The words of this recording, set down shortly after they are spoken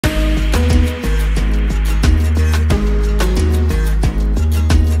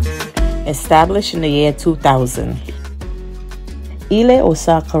Established in the year 2000. Ile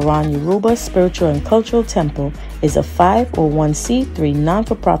Osa Kanran Yoruba Spiritual and Cultural Temple is a 501c3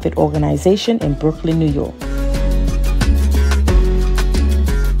 non-for-profit organization in Brooklyn, New York.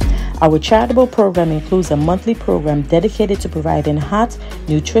 Our charitable program includes a monthly program dedicated to providing hot,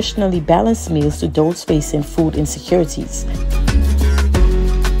 nutritionally balanced meals to those facing food insecurities.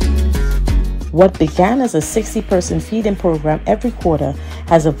 What began as a 60-person feeding program every quarter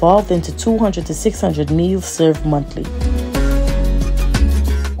has evolved into 200 to 600 meals served monthly.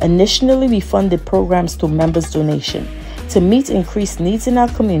 Initially, we funded programs through members' donation. To meet increased needs in our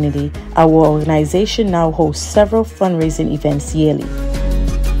community, our organization now hosts several fundraising events yearly.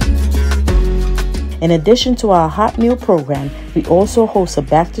 In addition to our hot meal program, we also host a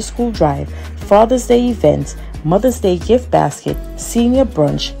back-to-school drive, Father's Day event, Mother's Day gift basket, senior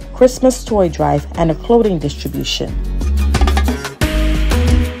brunch, Christmas toy drive, and a clothing distribution.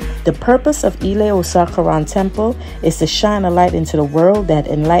 The purpose of Ile Osa Kanran Temple is to shine a light into the world that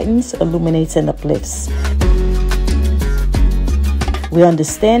enlightens, illuminates, and uplifts. We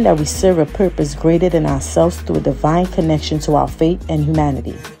understand that we serve a purpose greater than ourselves through a divine connection to our faith and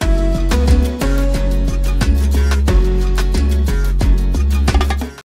humanity.